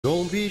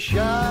be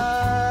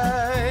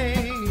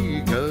shy,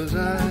 'cause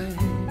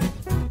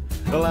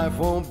life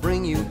won't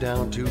bring you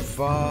down too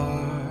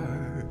far.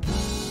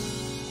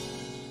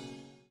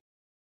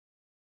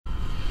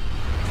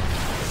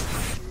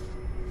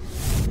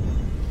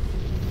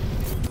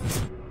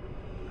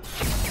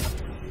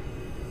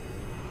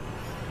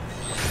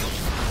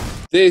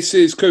 This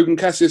is KUGAN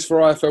CASSIUS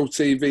for IFL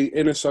TV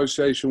in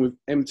association with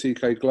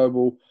MTK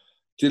Global.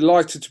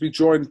 Delighted to be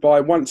joined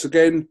by, once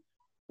again,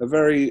 a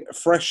very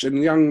fresh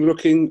and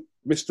young-looking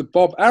Mr.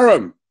 Bob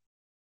Arum.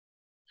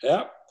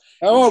 Yeah.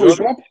 How are we,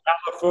 Bob?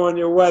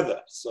 California weather,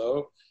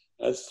 so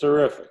that's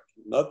terrific.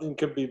 Nothing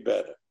could be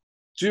better.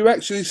 Do you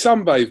actually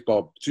sunbathe,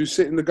 Bob? Do you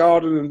sit in the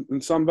garden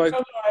and sunbathe?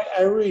 No,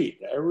 I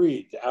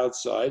read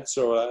outside,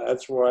 so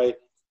that's why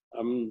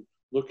I'm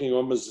looking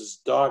almost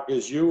as dark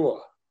as you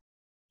are.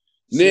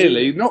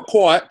 Nearly, not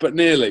quite, but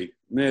nearly.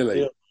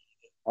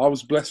 I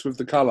was blessed with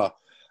the colour.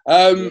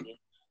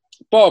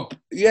 Bob,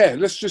 yeah,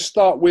 let's just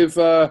start with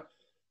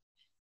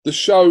the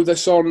show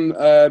that's on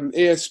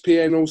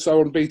ESPN,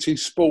 also on BT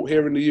Sport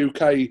here in the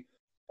UK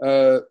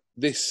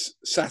this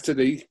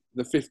Saturday,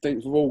 the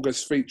 15th of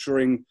August,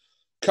 featuring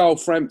Carl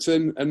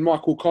Frampton and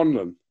Michael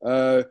Conlan.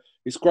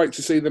 It's great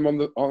to see them on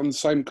the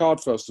same card,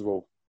 first of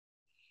all.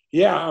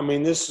 Yeah, I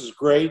mean, this is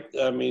great.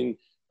 I mean,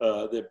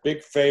 they're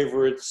big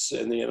favorites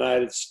in the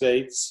United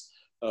States.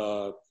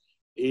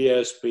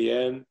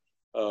 ESPN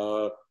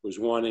was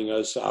wanting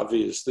us,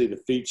 obviously, to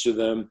feature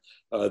them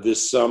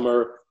this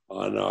summer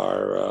on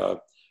our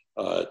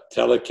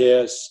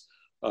telecast.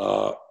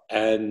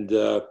 And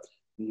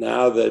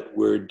now that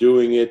we're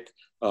doing it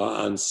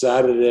on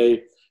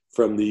Saturday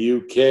from the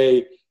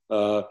UK,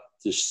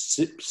 to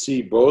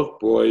see both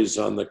boys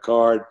on the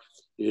card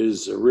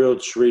is a real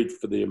treat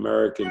for the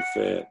American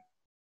fan.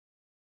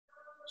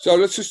 So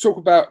let's just talk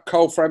about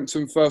Carl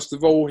Frampton first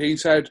of all.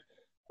 He's had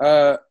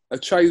a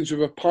change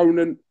of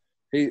opponent.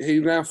 He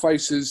now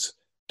faces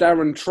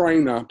Darren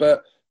Trainer,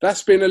 but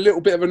that's been a little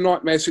bit of a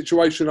nightmare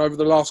situation over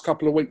the last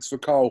couple of weeks for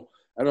Carl,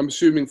 and I'm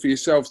assuming for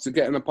yourselves to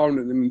get an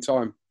opponent in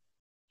time.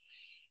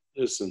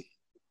 Listen,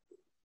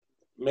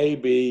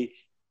 maybe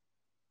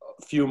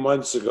a few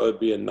months ago it'd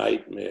be a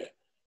nightmare.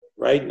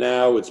 Right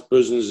now it's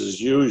business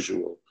as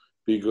usual,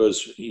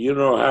 because you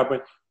know what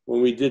happened?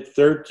 When we did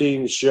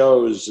 13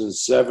 shows in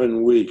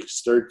 7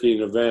 weeks,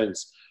 13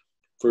 events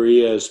for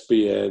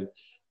ESPN,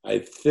 I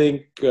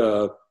think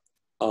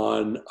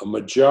on a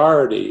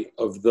majority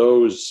of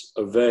those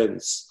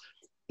events,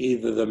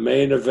 either the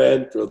main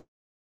event or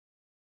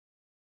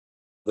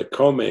the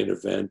co-main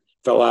event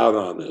fell out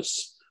on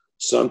us.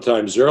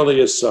 Sometimes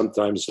earlier,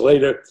 sometimes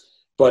later.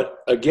 But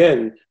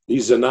again,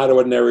 these are not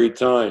ordinary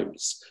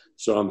times.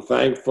 So I'm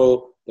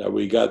thankful that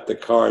we got the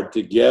card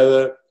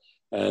together,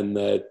 and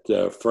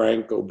that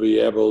Frank will be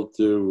able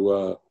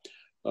to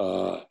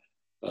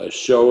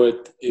show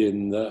it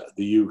in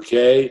the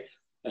UK,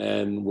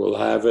 and we'll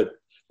have it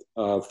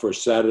for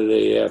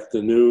Saturday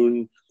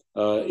afternoon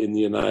in the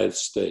United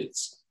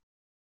States.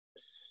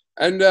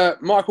 And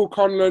Michael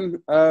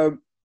Conlan,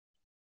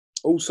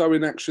 also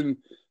in action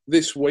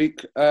this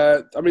week.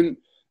 I mean,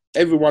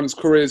 everyone's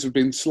careers have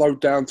been slowed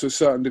down to a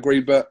certain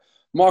degree, but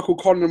Michael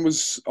Conlan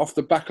was off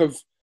the back of,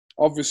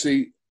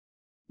 obviously,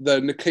 the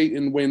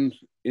Nikitin win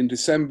in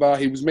December.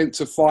 He was meant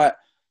to fight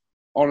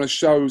on a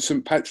show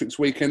St. Patrick's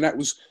weekend. That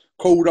was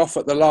called off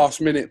at the last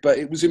minute, but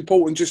it was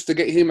important just to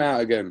get him out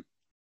again.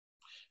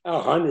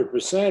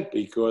 100%,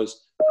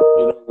 because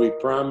we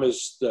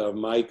promised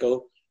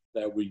Michael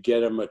that we'd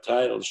get him a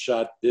title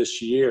shot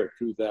this year,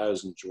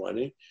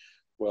 2020.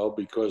 Well,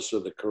 because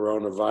of the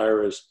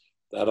coronavirus,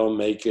 that'll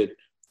make it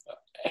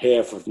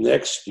half of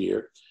next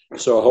year.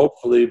 So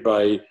hopefully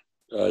by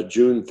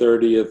June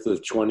 30th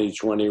of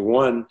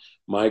 2021,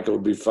 Michael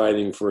will be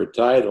fighting for a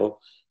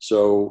title.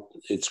 So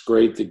it's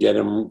great to get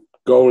him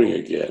going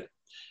again.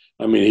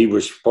 I mean, he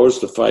was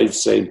supposed to fight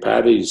St.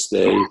 Paddy's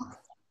Day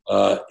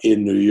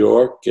in New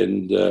York,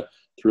 and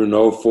through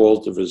no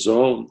fault of his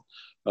own,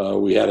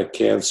 we had to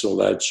cancel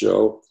that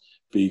show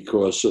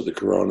because of the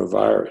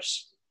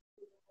coronavirus.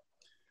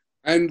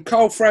 And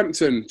Carl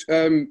Frampton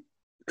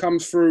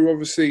comes through,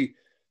 obviously,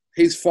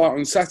 his fight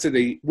on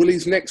Saturday. Will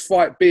his next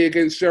fight be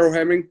against Gerald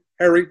Herring?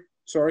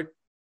 Sorry.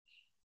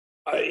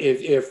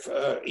 If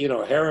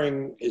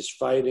Herring is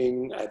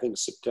fighting, I think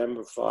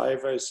September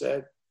 5, I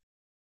said.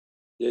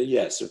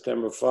 Yeah,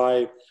 September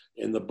 5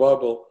 in the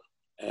bubble.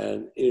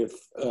 And if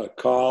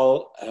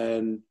Carl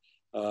and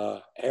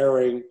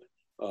Herring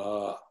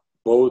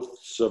both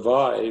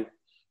survive,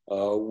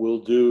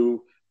 we'll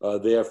do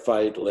their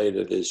fight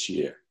later this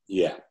year.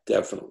 Yeah,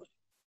 definitely.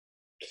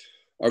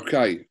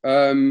 Okay.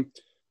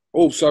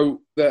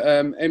 Also,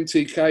 the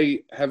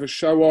MTK have a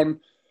show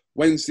on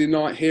Wednesday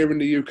night here in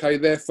the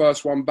UK. Their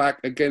first one back.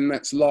 Again,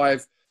 that's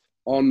live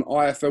on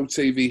IFL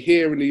TV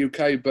here in the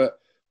UK, but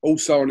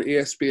also on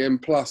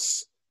ESPN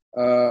Plus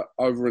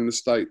over in the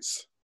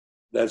States.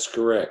 That's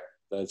correct.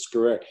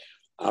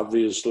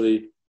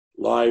 Obviously,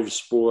 live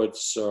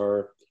sports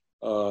are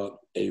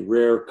a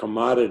rare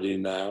commodity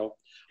now,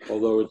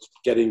 although it's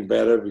getting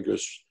better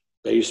because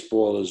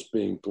baseball is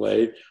being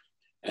played.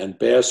 and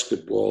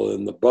basketball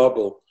in the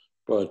bubble,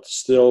 but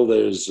still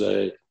there's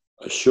a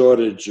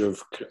shortage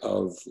of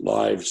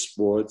live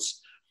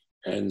sports.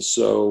 And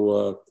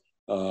so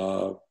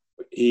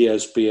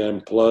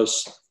ESPN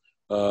Plus,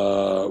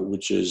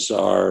 which is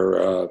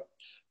our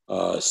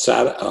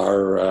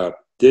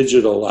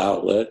digital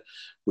outlet,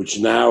 which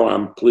now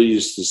I'm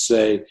pleased to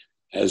say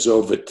has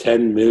over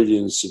 10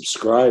 million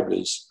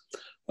subscribers.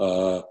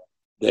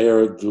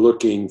 They're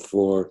looking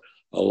for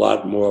a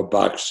lot more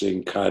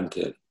boxing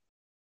content.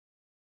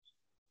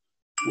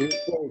 We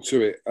look forward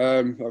to it.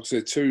 Like I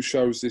said, 2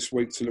 shows this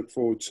week to look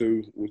forward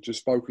to. We've just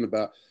spoken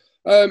about.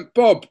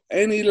 Bob,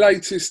 any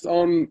latest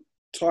on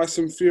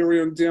Tyson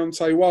Fury and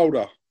Deontay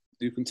Wilder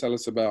you can tell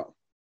us about?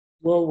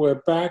 Well,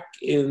 we're back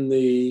in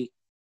the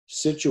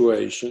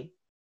situation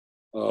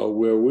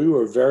where we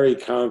were very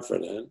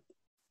confident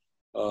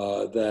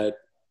that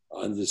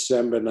on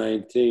December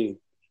 19th,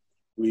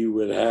 we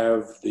would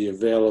have the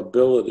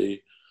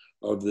availability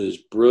of this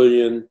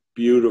brilliant,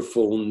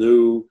 beautiful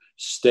new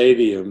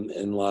stadium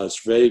in Las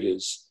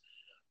Vegas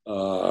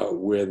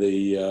where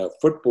the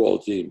football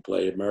team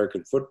play,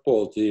 American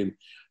football team,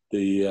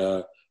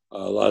 the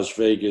Las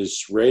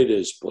Vegas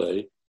Raiders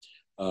play.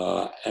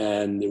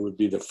 And it would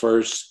be the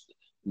first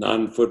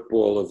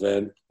non-football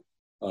event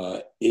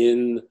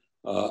in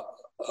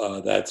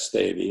that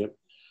stadium.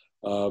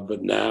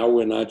 But now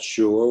we're not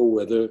sure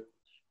whether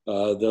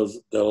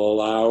they'll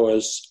allow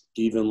us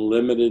even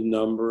limited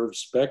number of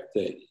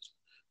spectators.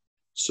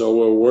 So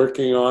we're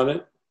working on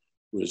it.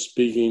 We're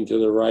speaking to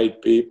the right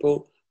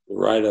people, the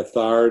right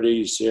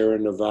authorities here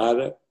in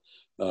Nevada,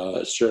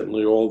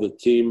 certainly all the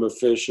team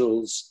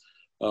officials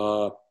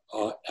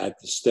at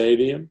the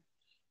stadium.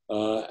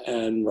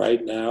 And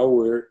right now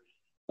we're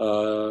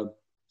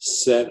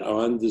set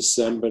on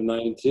December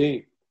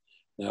 19th.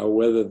 Now,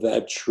 whether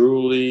that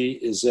truly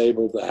is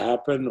able to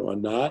happen or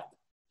not,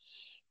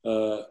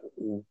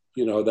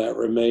 that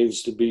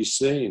remains to be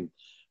seen.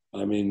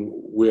 I mean,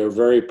 we're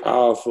very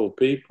powerful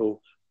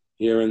people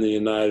here in the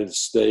United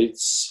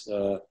States,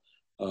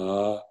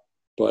 but,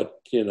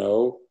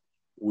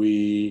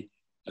 we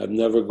have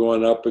never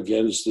gone up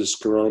against this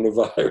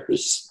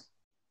coronavirus,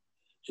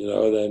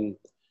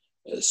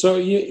 so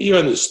you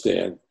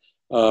understand.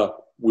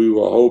 We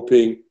were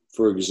hoping,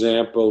 for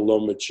example,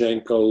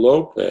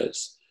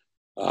 Lomachenko-Lopez.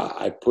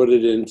 I put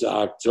it into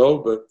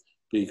October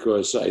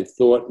because I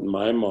thought in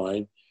my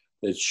mind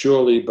that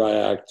surely by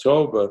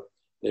October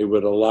they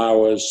would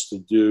allow us to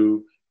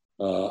do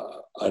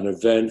an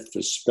event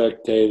for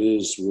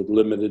spectators with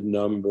limited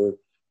number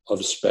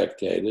of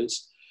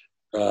spectators.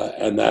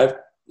 And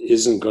that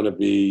isn't going to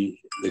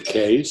be the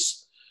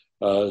case.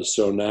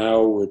 So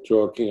now we're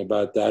talking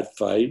about that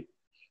fight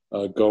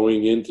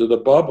going into the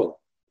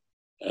bubble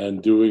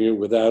and doing it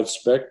without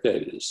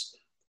spectators.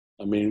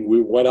 I mean,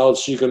 what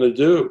else are you going to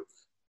do?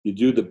 You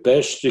do the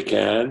best you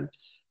can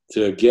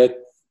to get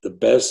the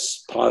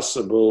best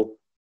possible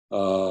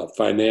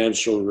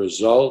financial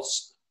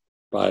results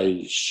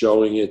by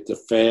showing it to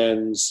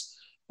fans.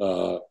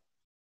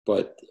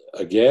 But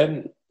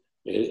again,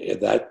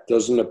 that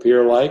doesn't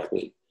appear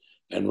likely.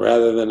 And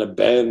rather than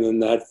abandon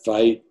that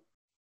fight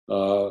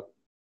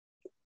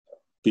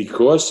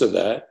because of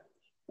that,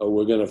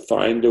 we're going to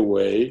find a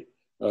way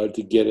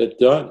to get it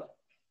done.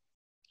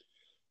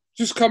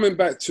 Just coming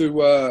back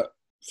to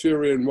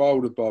Fury and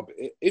Wilder, Bob,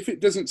 if it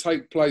doesn't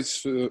take place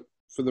for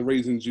the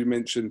reasons you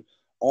mentioned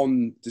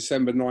on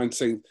December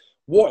 19th,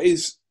 what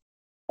is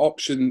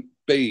option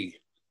B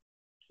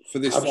for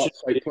this fight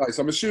to take place?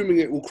 I'm assuming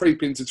it will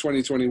creep into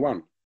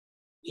 2021.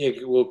 Yeah,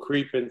 it will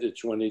creep into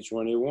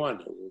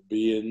 2021. It will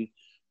be in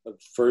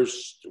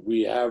first.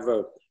 We have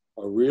a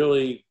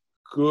really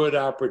good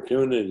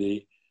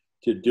opportunity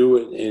to do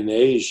it in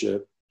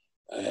Asia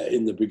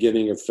in the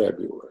beginning of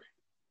February.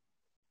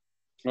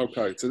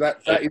 Okay, so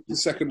that is the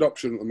second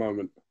option at the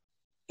moment.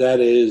 That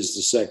is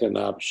the second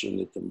option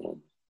at the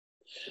moment.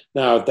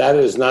 Now, if that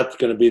is not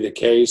going to be the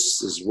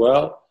case as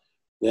well,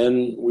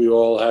 then we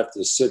all have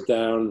to sit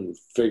down and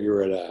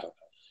figure it out.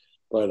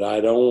 But I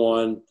don't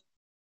want,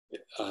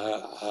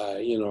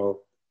 I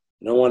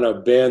don't want to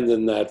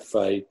abandon that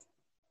fight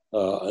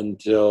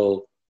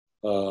until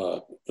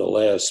the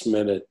last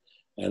minute.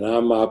 And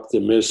I'm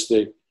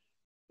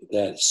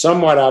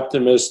somewhat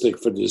optimistic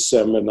for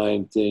December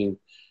 19th,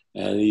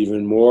 and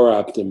even more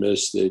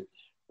optimistic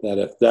that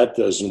if that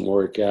doesn't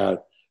work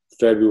out,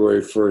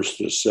 February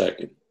 1st or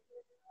 2nd.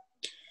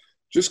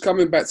 Just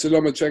coming back to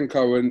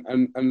Lomachenko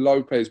and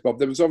Lopez, Bob,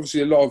 there was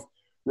obviously a lot of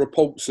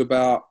reports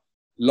about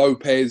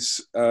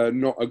Lopez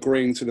not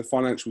agreeing to the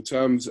financial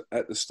terms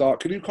at the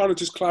start. Can you kind of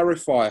just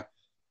clarify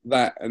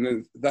that? And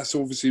then that's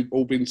obviously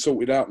all been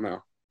sorted out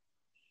now.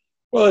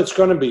 Well, it's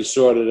going to be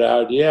sorted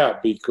out, yeah,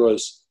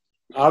 because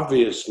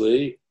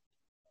obviously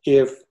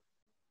if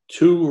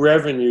two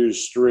revenue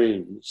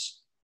streams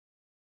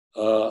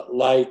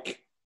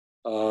like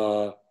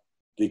the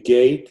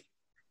gate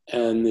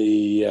and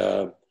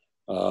the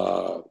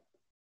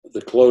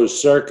closed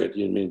circuit,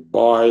 you mean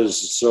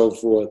bars and so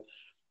forth,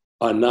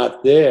 are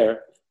not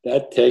there,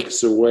 that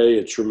takes away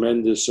a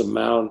tremendous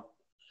amount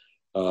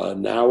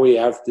Now we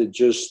have to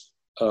just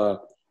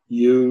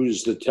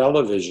use the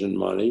television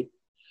money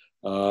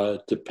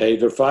to pay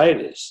the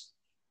fighters.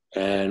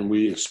 And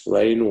we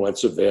explain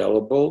what's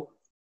available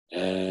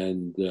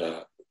and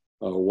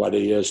what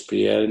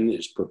ESPN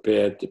is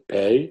prepared to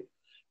pay.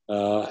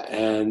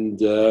 And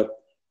the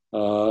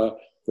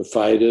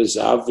fighters,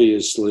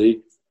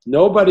 obviously,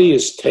 nobody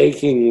is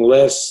taking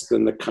less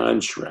than the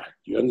contract.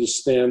 You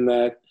understand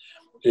that?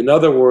 In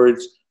other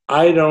words,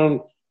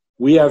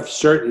 we have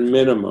certain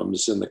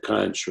minimums in the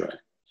contract.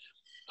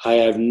 I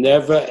have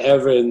never,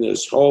 ever in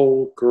this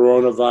whole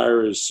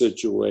coronavirus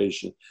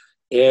situation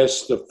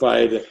asked the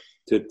fighter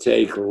to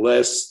take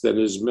less than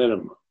his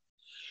minimum.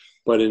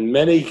 But in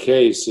many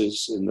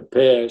cases in the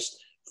past,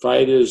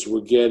 fighters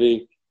were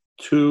getting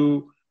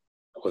 2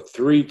 or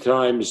 3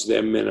 times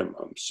their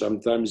minimum,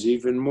 sometimes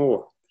even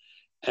more.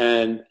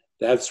 And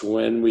that's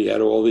when we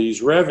had all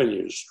these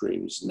revenue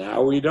streams.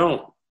 Now we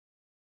don't.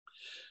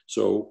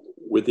 So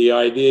with the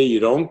idea you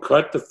don't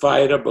cut the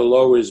fighter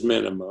below his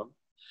minimum,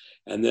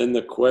 and then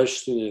the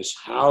question is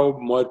how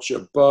much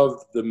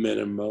above the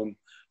minimum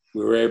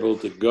we're able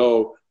to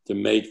go to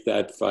make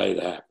that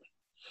fight happen.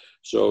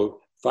 So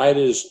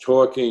fighters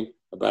talking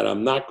about,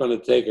 I'm not going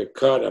to take a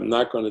cut, I'm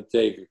not going to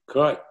take a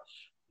cut.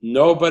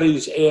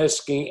 Nobody's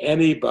asking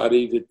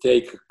anybody to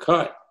take a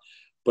cut.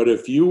 But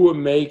if you were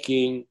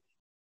making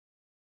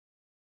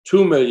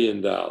 $2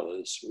 million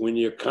when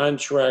your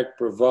contract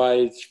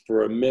provides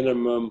for a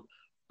minimum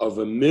of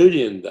 $1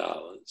 million,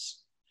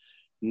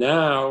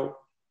 now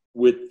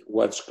with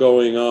what's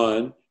going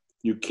on,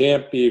 you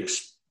can't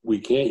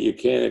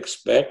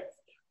expect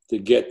to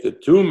get the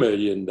 $2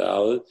 million.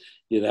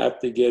 You'd have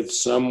to get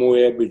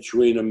somewhere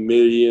between $1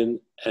 million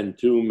and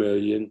 $2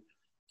 million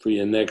for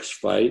your next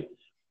fight.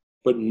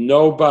 But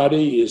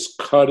nobody is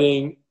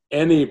cutting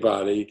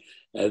anybody,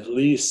 at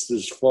least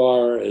as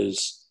far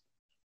as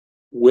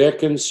we're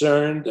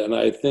concerned. And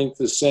I think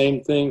the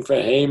same thing for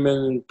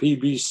Heyman and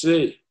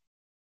PBC.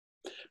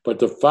 But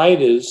the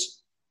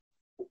fighters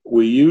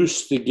were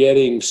used to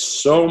getting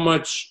so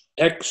much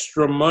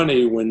extra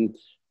money when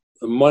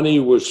the money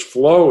was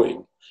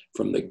flowing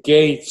from the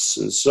gates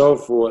and so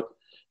forth,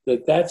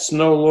 that's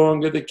no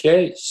longer the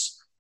case.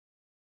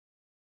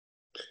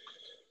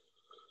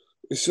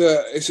 It's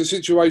a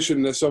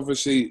situation that's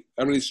obviously,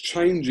 I mean, it's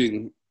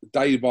changing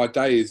day by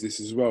day, is this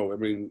as well? I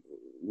mean,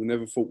 we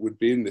never thought we'd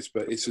be in this,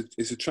 but it's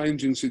a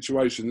changing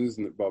situation,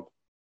 isn't it, Bob?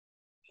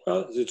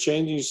 Well, it's a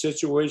changing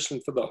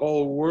situation for the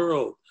whole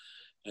world.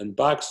 And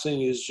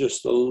boxing is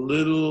just a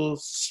little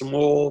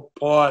small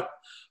part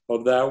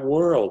of that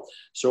world.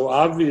 So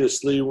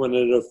obviously, when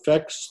it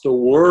affects the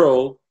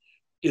world,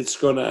 it's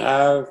going to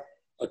have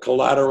a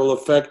collateral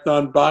effect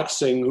on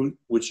boxing,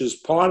 which is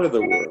part of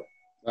the world.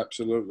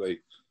 Absolutely.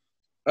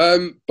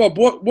 Bob,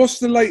 what's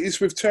the latest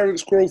with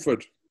Terence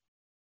Crawford?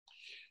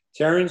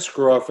 Terence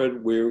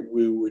Crawford,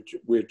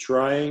 we're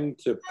trying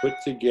to put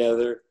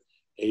together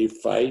a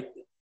fight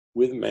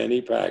with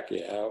Manny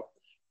Pacquiao,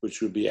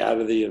 which would be out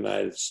of the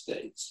United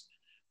States.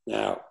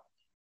 Now,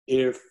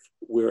 if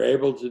we're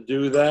able to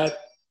do that,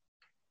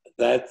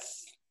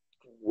 that's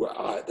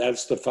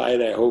the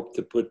fight I hope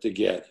to put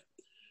together.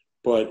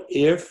 But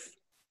if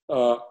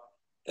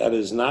that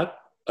is not,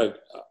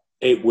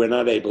 we're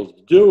not able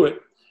to do it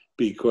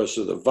because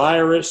of the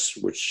virus,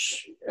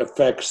 which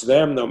affects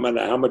them no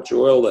matter how much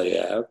oil they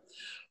have.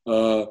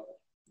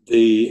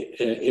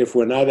 If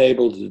we're not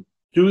able to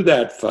do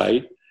that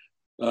fight,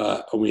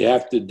 we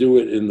have to do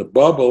it in the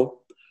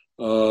bubble.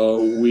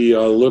 We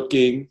are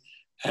looking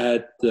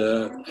at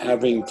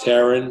having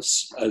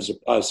Terence as a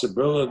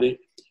possibility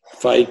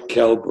fight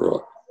Kell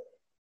Brook.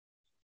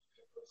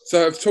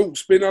 So have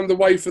talks been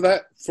underway for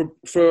that,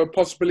 for a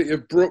possibility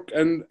of Brook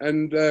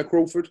and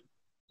Crawford?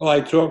 Well,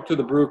 I talked to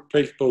the Brook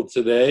people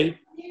today.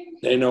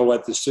 They know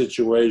what the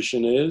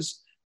situation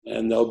is,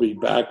 and they'll be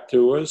back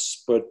to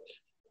us. But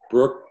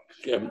Brook,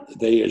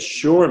 they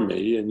assure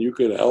me, and you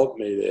could help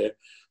me there,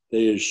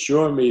 they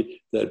assure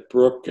me that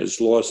Brook has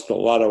lost a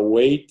lot of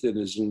weight and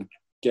is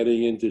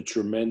getting into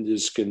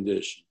tremendous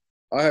condition.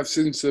 I have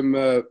seen some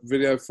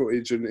video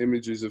footage and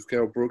images of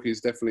Kell Brook. He's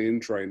definitely in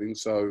training,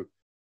 so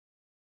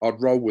I'd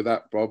roll with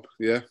that, Bob.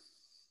 Yeah.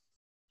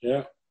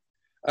 Yeah.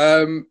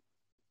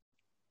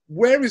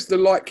 Where is the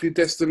likely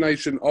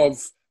destination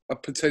of a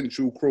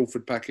potential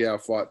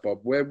Crawford-Pacquiao fight, Bob?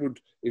 Where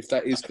would, if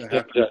that is to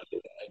happen?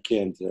 I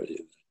can't tell you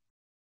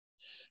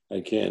that.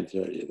 I can't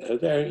tell you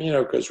that. You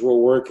know, because we're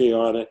working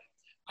on it.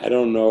 I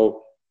don't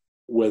know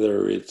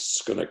whether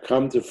it's going to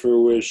come to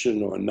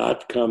fruition or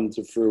not come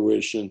to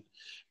fruition.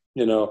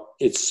 You know,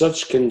 it's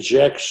such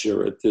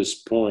conjecture at this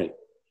point.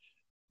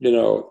 You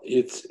know,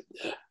 it's,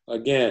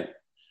 again,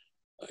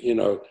 you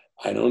know,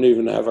 I don't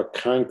even have a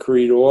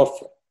concrete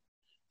offer.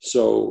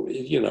 So,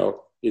 you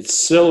know, it's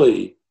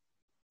silly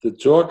to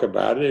talk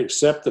about it,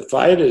 except the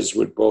fighters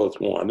would both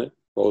want it,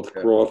 both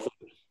Crawford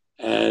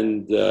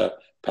and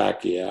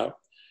Pacquiao.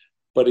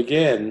 But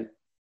again,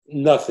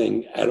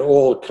 nothing at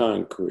all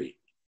concrete.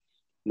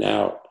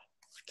 Now,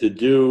 to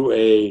do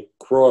a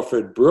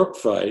Crawford-Brook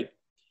fight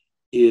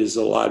is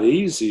a lot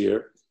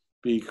easier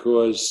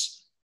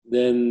because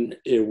then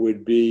it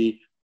would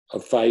be a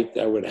fight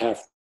that would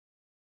have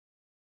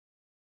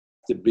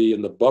to be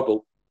in the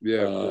bubble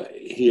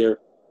here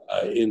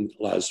in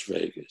Las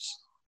Vegas.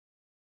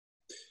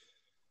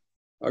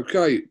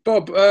 Okay,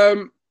 Bob,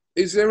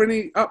 is there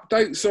any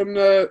updates on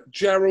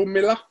Jarrell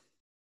Miller?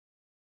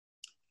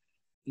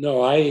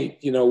 No,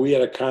 we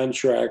had a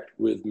contract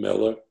with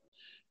Miller,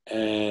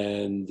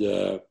 and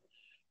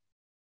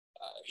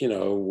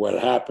what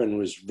happened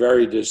was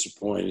very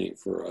disappointing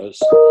for us.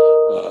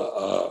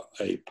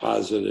 A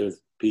positive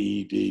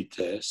PED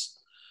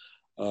test,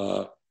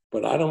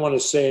 but I don't want to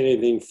say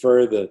anything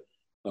further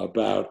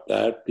about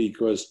that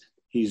because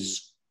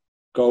he's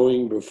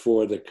going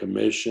before the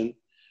commission,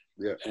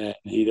 and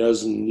he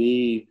doesn't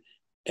need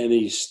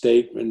any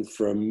statement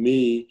from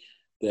me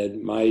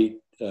that might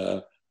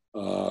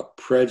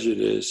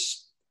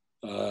prejudice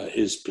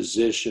his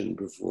position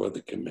before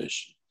the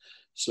commission.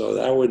 So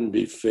that wouldn't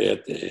be fair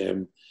to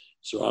him.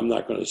 So I'm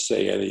not going to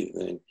say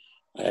anything.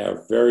 I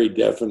have very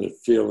definite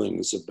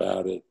feelings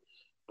about it,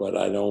 but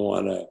I don't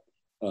want to.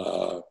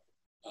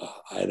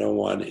 I don't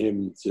want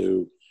him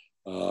to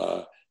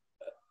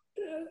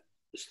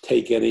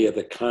take any of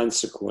the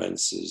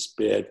consequences,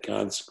 bad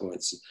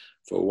consequences,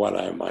 for what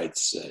I might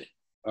say.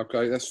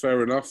 Okay, that's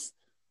fair enough.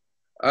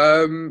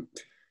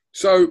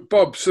 So,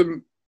 Bob,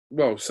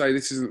 say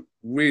this isn't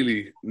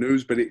really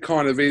news, but it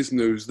kind of is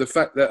news. The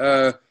fact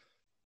that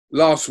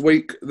last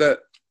week that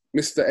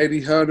Mr.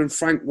 Eddie Hearn and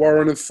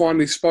Frank-Warren have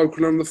finally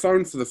spoken on the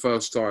phone for the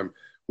first time,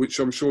 which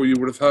I'm sure you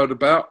would have heard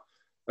about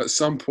at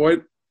some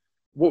point.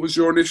 What was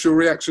your initial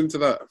reaction to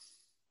that?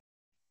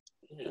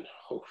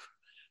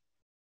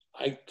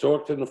 I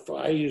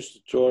used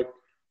to talk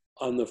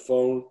on the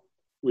phone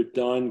with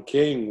Don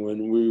King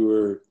when we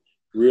were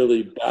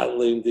really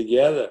battling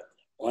together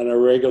on a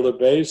regular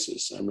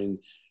basis. I mean,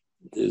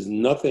 there's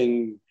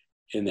nothing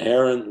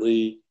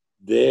inherently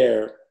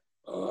there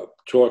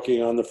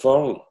talking on the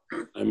phone.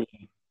 I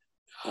mean,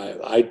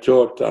 I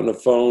talked on the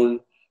phone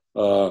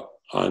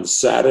on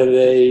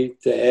Saturday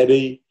to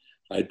Eddie.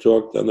 I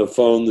talked on the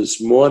phone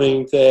this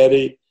morning to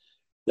Eddie.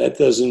 That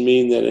doesn't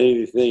mean that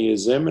anything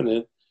is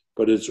imminent,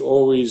 but it's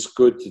always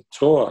good to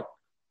talk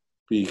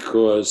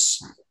because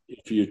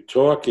if you're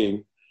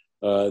talking,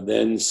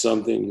 then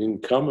something can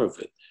come of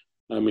it.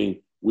 I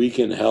mean, we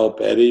can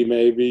help Eddie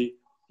maybe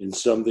in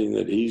something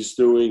that he's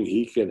doing.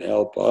 He can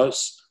help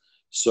us.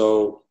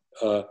 So,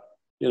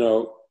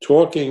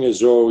 talking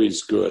is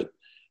always good.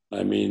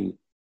 I mean,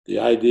 the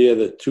idea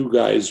that two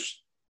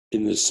guys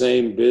in the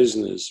same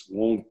business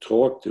won't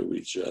talk to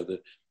each other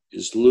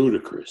is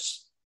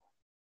ludicrous.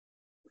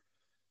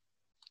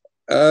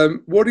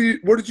 What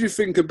did you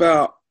think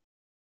about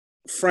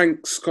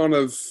Frank's kind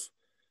of?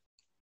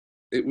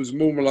 It was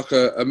more like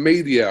a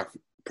media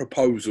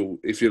proposal,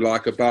 if you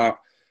like, about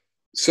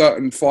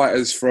certain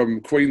fighters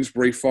from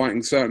Queensbury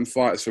fighting certain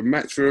fighters from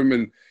Matchroom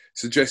and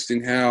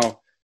suggesting how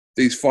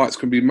these fights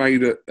can be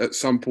made at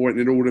some point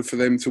in order for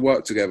them to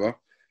work together.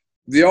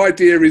 The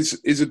idea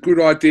is a good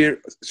idea,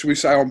 should we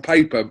say, on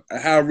paper.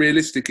 How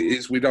realistic it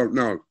is, we don't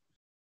know.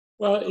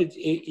 Well,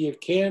 you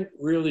can't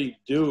really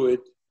do it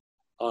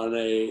on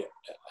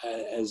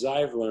as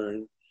I've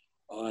learned,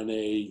 on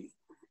a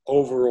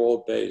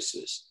overall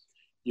basis.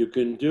 You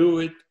can do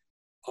it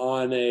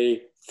on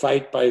a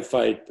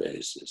fight-by-fight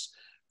basis.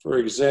 For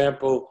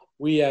example,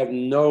 we have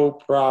no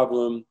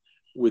problem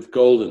with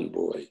Golden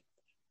Boy.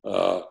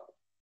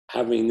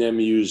 Having them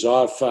use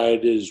our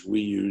fighters, we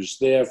use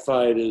their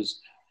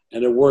fighters,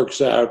 and it works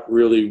out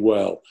really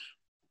well.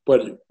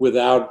 But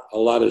without a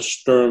lot of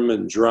Sturm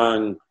and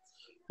Drang,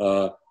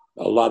 a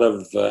lot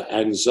of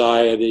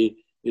anxiety,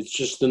 it's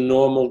just a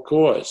normal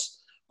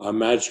course. Our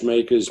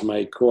matchmakers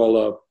might call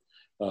up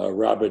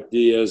Robert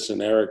Diaz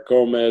and Eric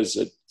Gomez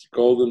at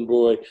Golden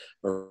Boy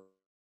or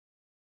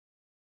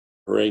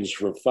arrange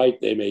for a fight.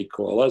 They may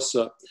call us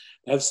up.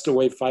 That's the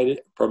way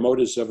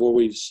promoters have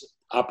always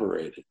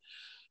operated.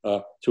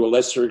 To a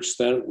lesser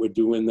extent, we're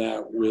doing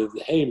that with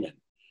Heyman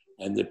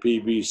and the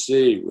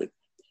PBC, with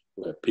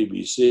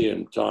PBC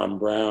and Tom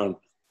Brown,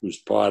 who's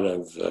part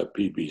of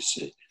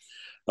PBC.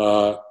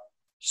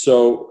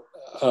 So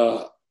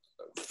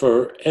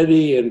for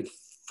Eddie and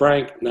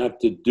Frank not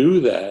to do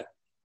that,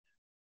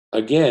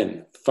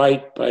 again,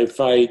 fight by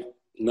fight,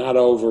 not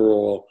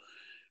overall,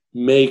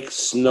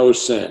 makes no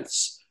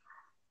sense.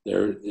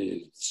 They're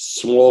the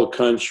small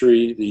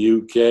country, the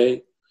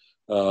UK.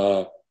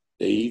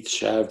 They each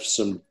have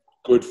some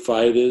good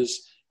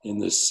fighters in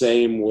the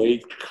same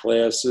weight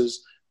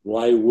classes.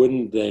 Why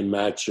wouldn't they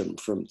match them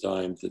from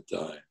time to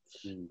time?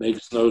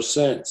 Makes no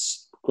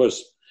sense. Of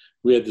course,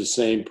 we had the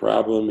same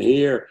problem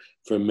here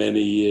for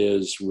many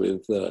years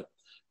with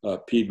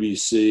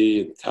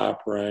PBC and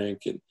Top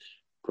Rank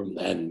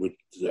and with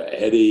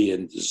Eddie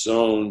and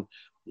DAZN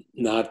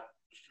not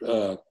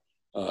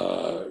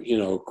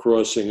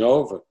crossing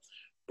over.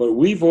 But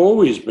we've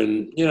always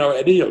been,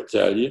 Eddie will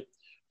tell you,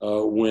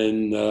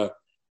 when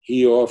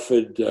he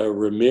offered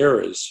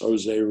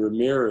Jose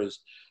Ramirez,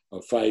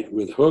 a fight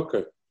with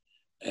Hooker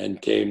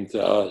and came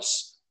to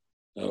us,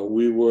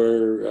 we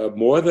were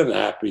more than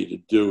happy to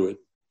do it.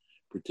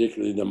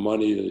 particularly the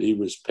money that he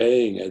was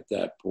paying at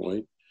that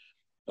point.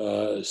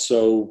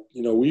 So,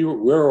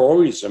 we're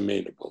always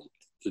amenable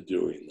to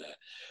doing that.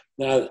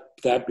 Now,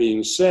 that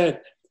being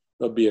said,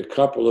 there'll be a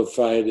couple of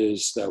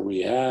fighters that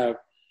we have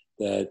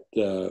that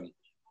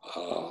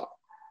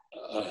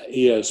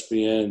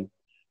ESPN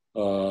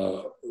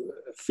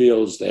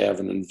feels they have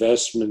an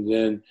investment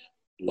in,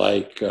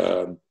 like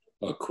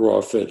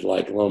Crawford,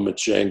 like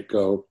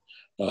Lomachenko,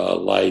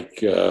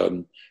 like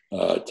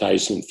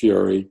Tyson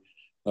Fury,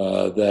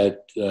 that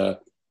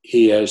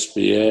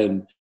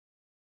ESPN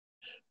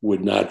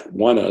would not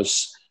want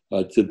us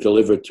to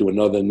deliver to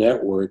another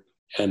network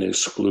and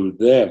exclude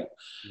them.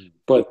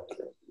 But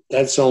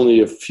that's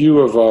only a few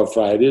of our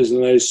fighters,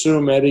 and I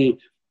assume Eddie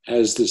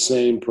has the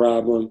same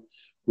problem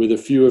with a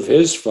few of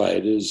his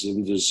fighters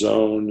in the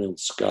Zone and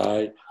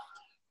Sky.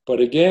 But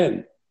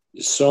again,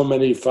 there's so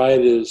many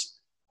fighters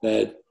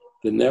that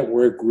the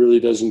network really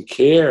doesn't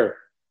care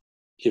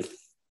if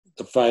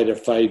the fighter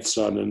fights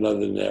on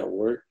another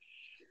network,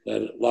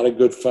 that a lot of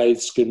good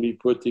fights can be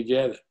put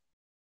together.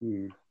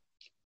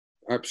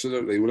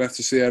 Absolutely. We'll have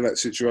to see how that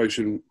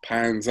situation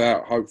pans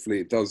out. Hopefully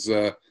it does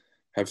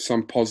have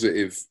some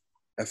positive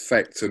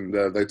effect and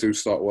they do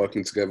start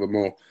working together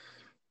more.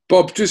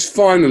 Bob, just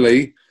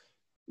finally,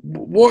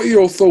 what are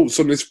your thoughts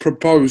on this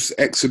proposed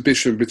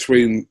exhibition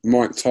between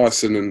Mike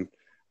Tyson and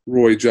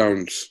Roy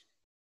Jones?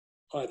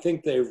 I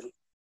think they've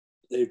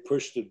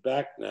pushed it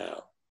back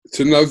now.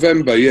 To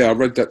November, yeah. I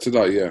read that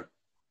today, yeah.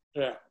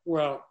 Yeah,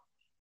 well,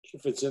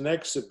 if it's an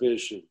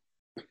exhibition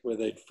where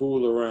they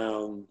fool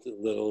around a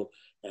little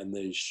and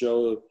they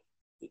show,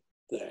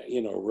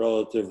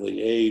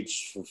 relatively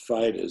aged for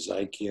fighters,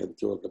 I can't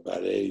talk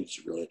about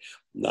age really.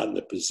 I'm not in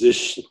a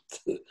position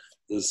to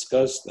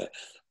discuss that.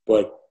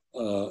 But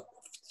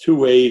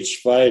two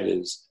aged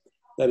fighters,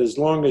 that as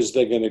long as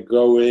they're going to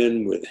go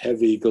in with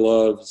heavy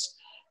gloves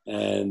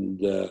and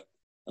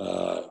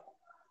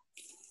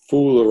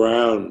fool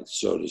around,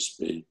 so to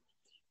speak,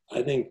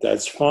 I think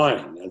that's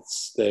fine.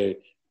 That's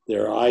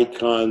they're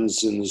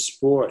icons in the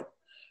sport.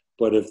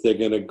 But if they're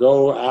going to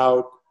go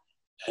out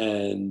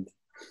and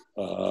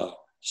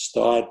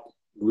start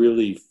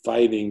really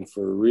fighting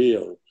for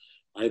real,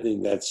 I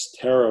think that's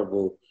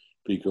terrible,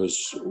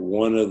 because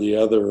one or the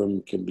other of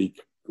them can be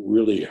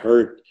really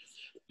hurt.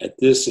 At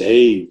this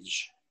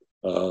age,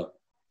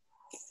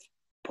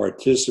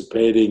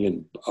 participating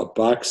in a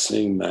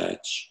boxing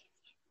match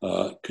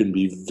can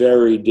be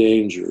very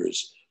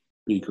dangerous,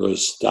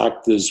 because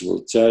doctors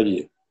will tell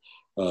you,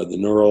 the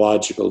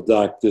neurological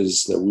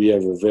doctors that we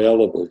have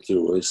available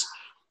to us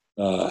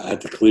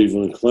at the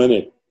Cleveland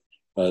Clinic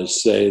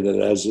say that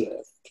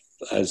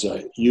as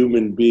a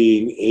human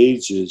being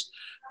ages,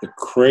 the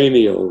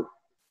cranial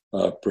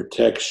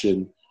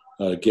protection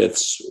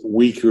gets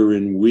weaker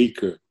and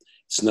weaker.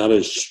 It's not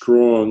as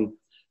strong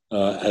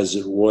as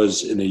it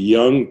was in a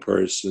young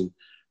person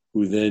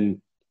who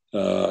then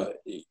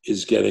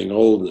is getting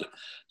older.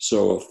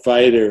 So a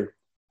fighter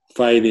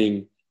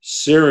fighting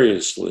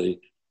seriously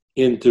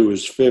into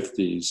his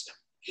 50s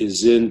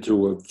is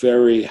into a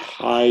very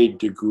high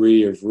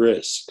degree of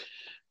risk.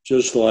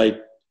 Just like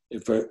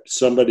if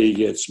somebody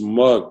gets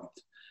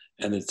mugged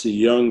and it's a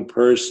young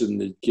person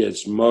that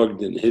gets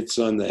mugged and hits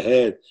on the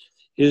head,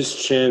 his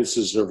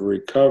chances of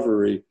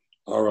recovery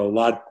are a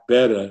lot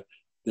better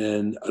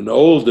than an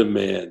older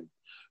man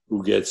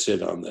who gets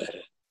hit on the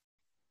head.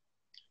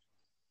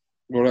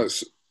 Well,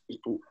 that's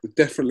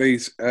definitely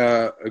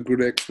a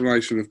good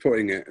explanation of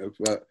putting it.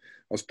 But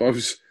I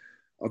suppose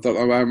I don't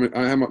know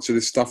how much of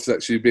this stuff's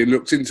actually being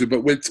looked into,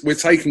 but we're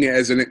taking it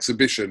as an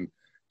exhibition,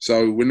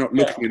 so we're not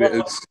looking at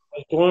it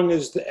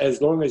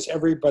as long as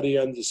everybody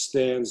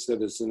understands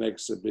that it's an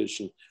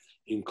exhibition,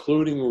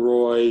 including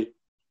Roy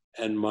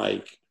and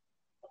Mike.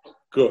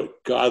 Good.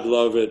 God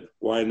love it.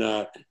 Why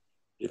not?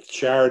 If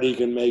charity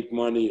can make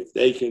money, if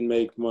they can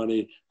make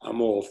money,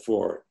 I'm all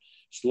for it.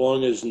 As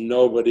long as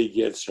nobody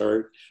gets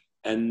hurt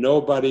and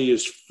nobody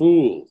is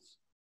fooled.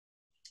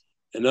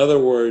 In other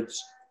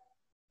words,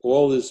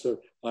 all this,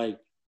 like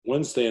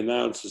once they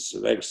announced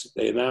it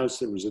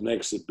was an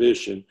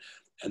exhibition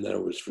and that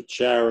it was for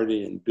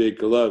charity and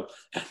big love.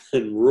 And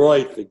then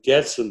Roy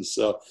forgets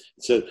himself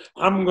and said,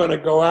 I'm going to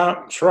go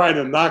out and try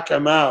to knock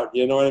him out.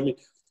 You know what I mean?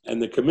 And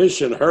the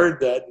commission heard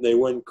that and they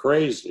went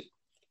crazy.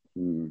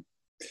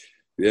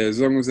 Yeah,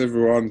 as long as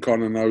everyone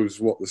kind of knows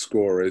what the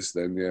score is,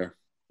 then yeah.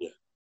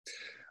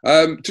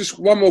 Just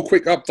one more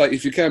quick update,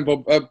 if you can,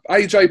 Bob.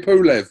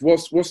 Aj-Pulev,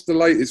 what's the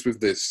latest with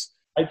this?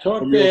 I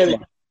talked to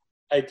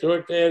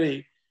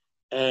Eddie,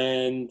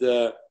 and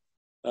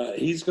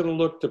he's going to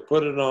look to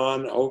put it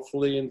on,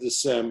 hopefully in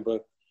December,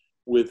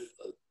 with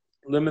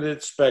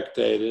limited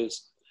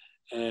spectators.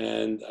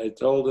 And I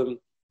told him,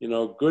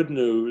 good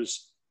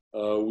news,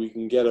 we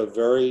can get a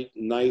very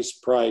nice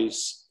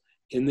price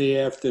in the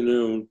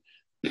afternoon,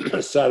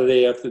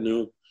 Saturday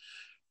afternoon,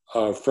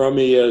 from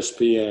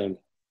ESPN.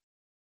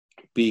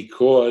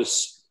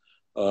 Because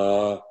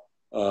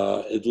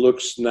it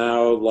looks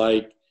now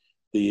like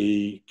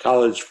the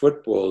college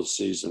football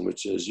season,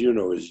 which, as you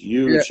know, is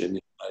huge in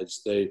the United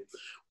States,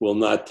 will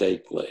not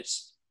take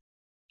place.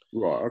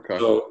 Right. Okay.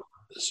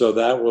 So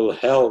that will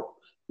help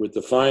with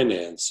the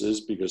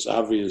finances, because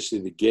obviously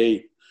the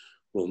gate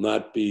will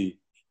not be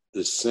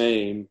the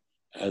same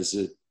as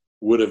it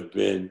would have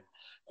been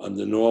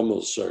under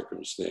normal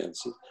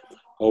circumstances.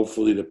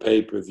 Hopefully the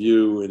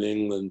pay-per-view in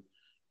England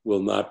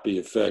will not be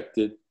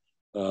affected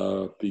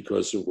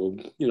because it will,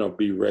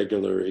 be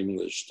regular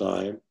English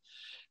time.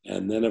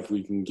 And then if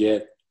we can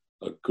get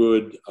a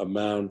good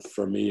amount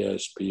from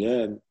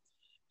ESPN,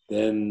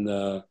 then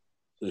the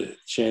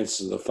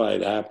chances of the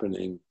fight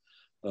happening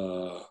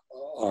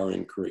are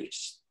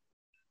increased.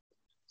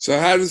 So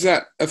how does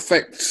that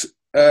affect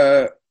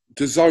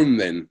DAZN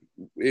then?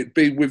 It'd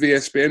be with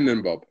ESPN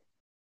then, Bob?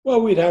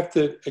 Well, we'd have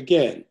to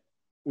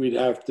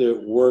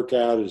work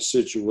out a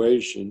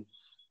situation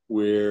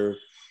where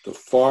the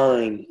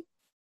foreign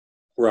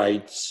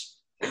rights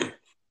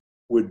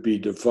would be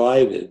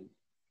divided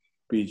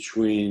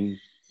between,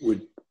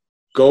 would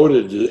go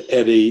to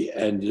Eddie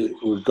and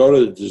would go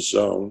to the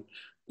DAZN.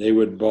 They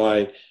would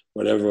buy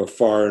whatever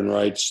foreign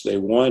rights they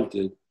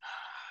wanted,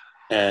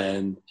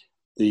 and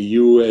the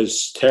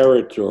U.S.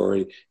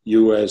 territory,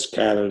 U.S.,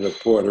 Canada,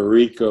 Puerto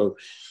Rico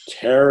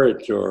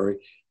territory,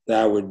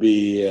 that would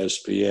be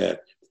ESPN.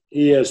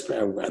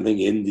 ESPN, I think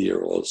India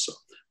also,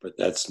 but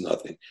that's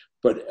nothing.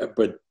 But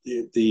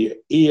the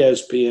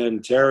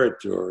ESPN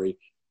territory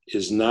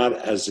is not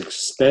as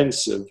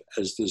extensive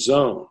as the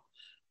zone.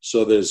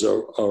 So there's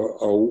a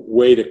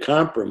way to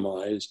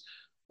compromise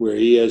where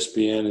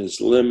ESPN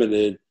is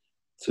limited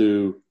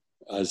to,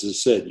 as I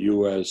said,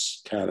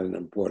 U.S., Canada,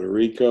 and Puerto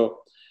Rico,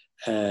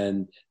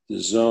 and the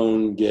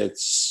zone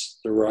gets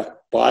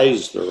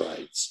buys the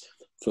rights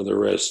for the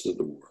rest of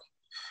the world.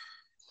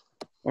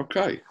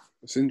 Okay,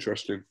 that's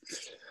interesting.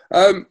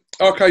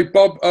 Okay,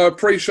 Bob, I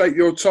appreciate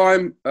your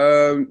time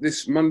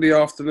this Monday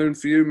afternoon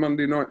for you,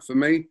 Monday night for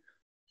me,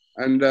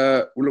 and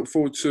we look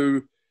forward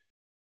to.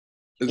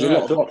 There's a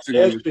lot of boxing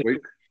on this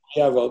week.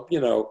 We have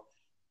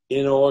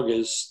in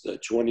August the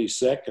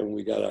 22nd,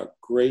 we got a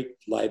great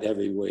light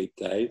heavyweight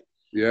fight.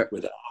 Yeah.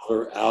 With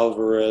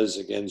Alvarez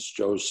against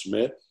Joe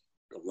Smith,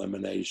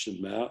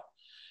 elimination bout,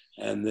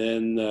 and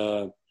then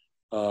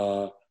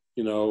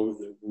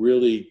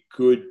really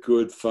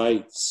good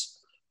fights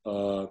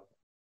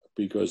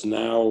because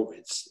now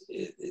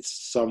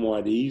it's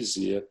somewhat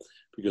easier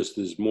because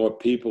there's more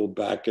people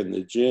back in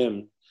the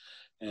gym,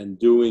 and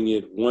doing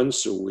it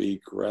once a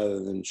week rather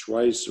than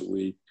twice a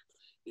week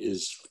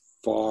is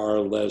far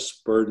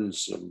less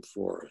burdensome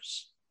for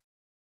us.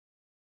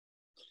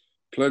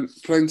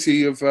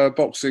 Plenty of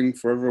boxing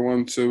for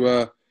everyone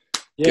to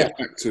get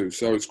back to,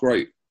 so it's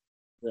great.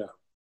 Yeah,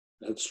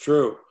 that's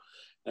true.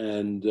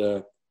 And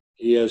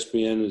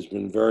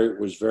ESPN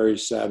was very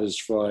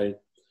satisfied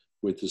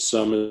with the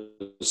summer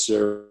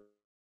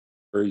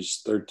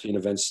series 13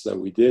 events that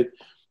we did,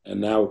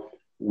 and now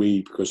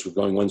because we're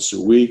going once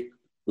a week,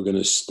 we're going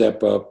to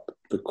step up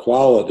the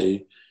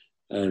quality,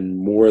 and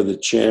more of the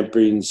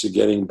champions are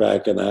getting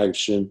back in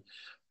action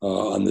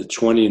on the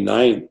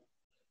 29th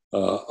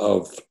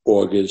of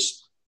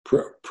August.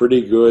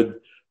 Pretty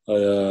good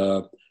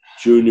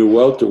junior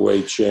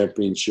welterweight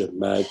championship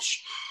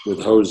match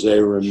with Jose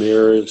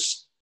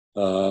Ramirez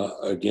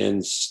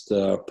against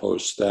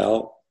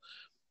Postal,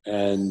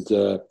 and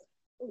the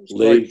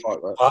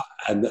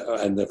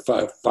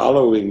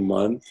following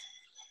month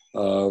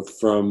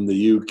from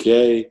the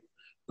UK,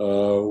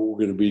 we're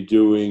going to be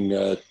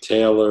doing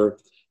Taylor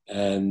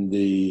and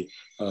the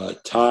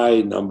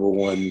Thai number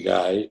one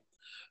guy.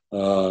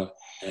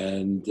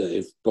 And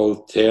if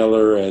both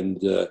Taylor and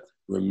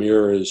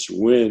Ramirez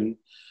win,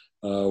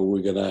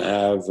 we're going to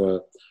have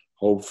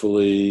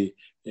hopefully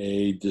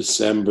a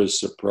December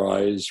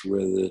surprise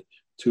where the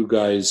two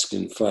guys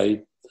can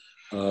fight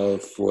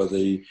for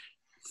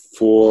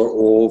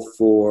all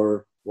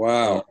four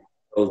world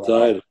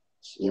titles.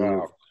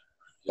 Wow.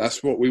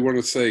 That's what we want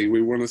to see.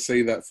 We want to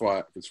see that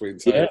fight between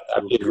Taylor. Yeah,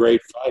 that'd be a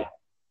great fight.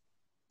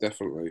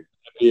 Definitely.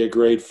 That'd be a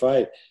great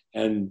fight.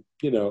 And,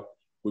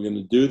 we're going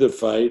to do the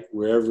fight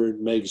wherever it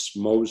makes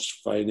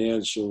most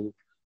financial,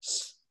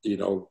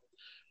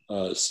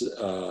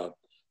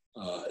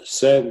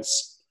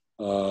 sense.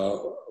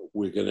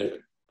 We're going to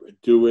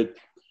do it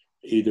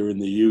either in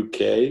the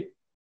UK.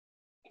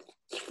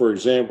 For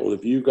example,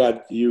 if you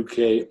got the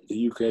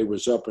UK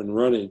was up and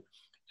running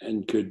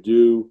and could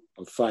do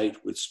a fight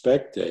with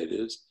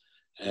spectators,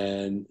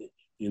 and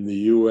in the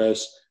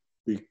US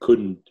we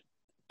couldn't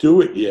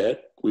do it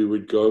yet, we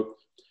would go.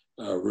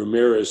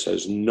 Ramirez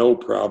has no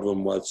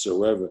problem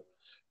whatsoever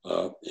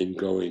in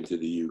going to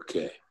the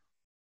UK.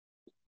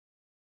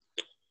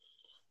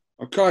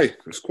 Okay,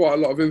 there's quite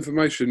a lot of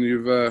information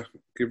you've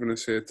given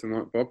us here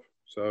tonight, Bob.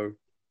 So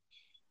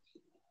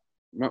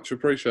much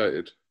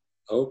appreciated.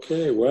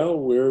 Okay, well,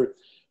 we're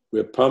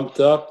pumped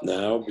up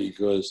now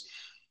because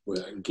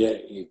we're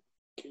getting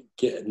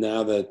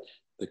now that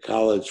the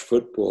college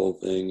football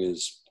thing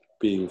is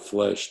being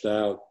fleshed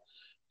out.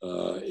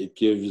 It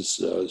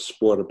gives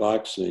sport of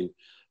boxing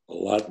a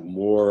lot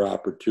more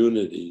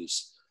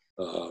opportunities,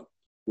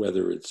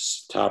 whether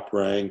it's Top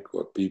Rank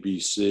or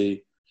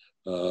BBC,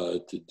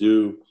 to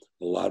do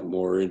a lot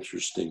more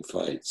interesting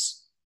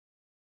fights.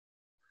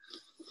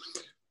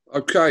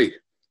 Okay.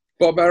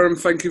 Bob, Arum,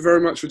 thank you very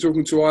much for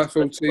talking to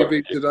IFL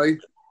TV today.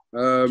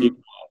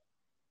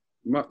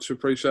 Much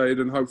appreciated,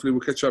 and hopefully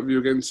we'll catch up with you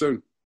again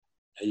soon.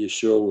 You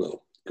sure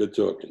will. Good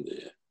talking to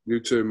you. You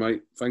too,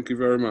 mate. Thank you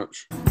very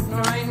much.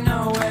 I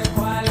know it.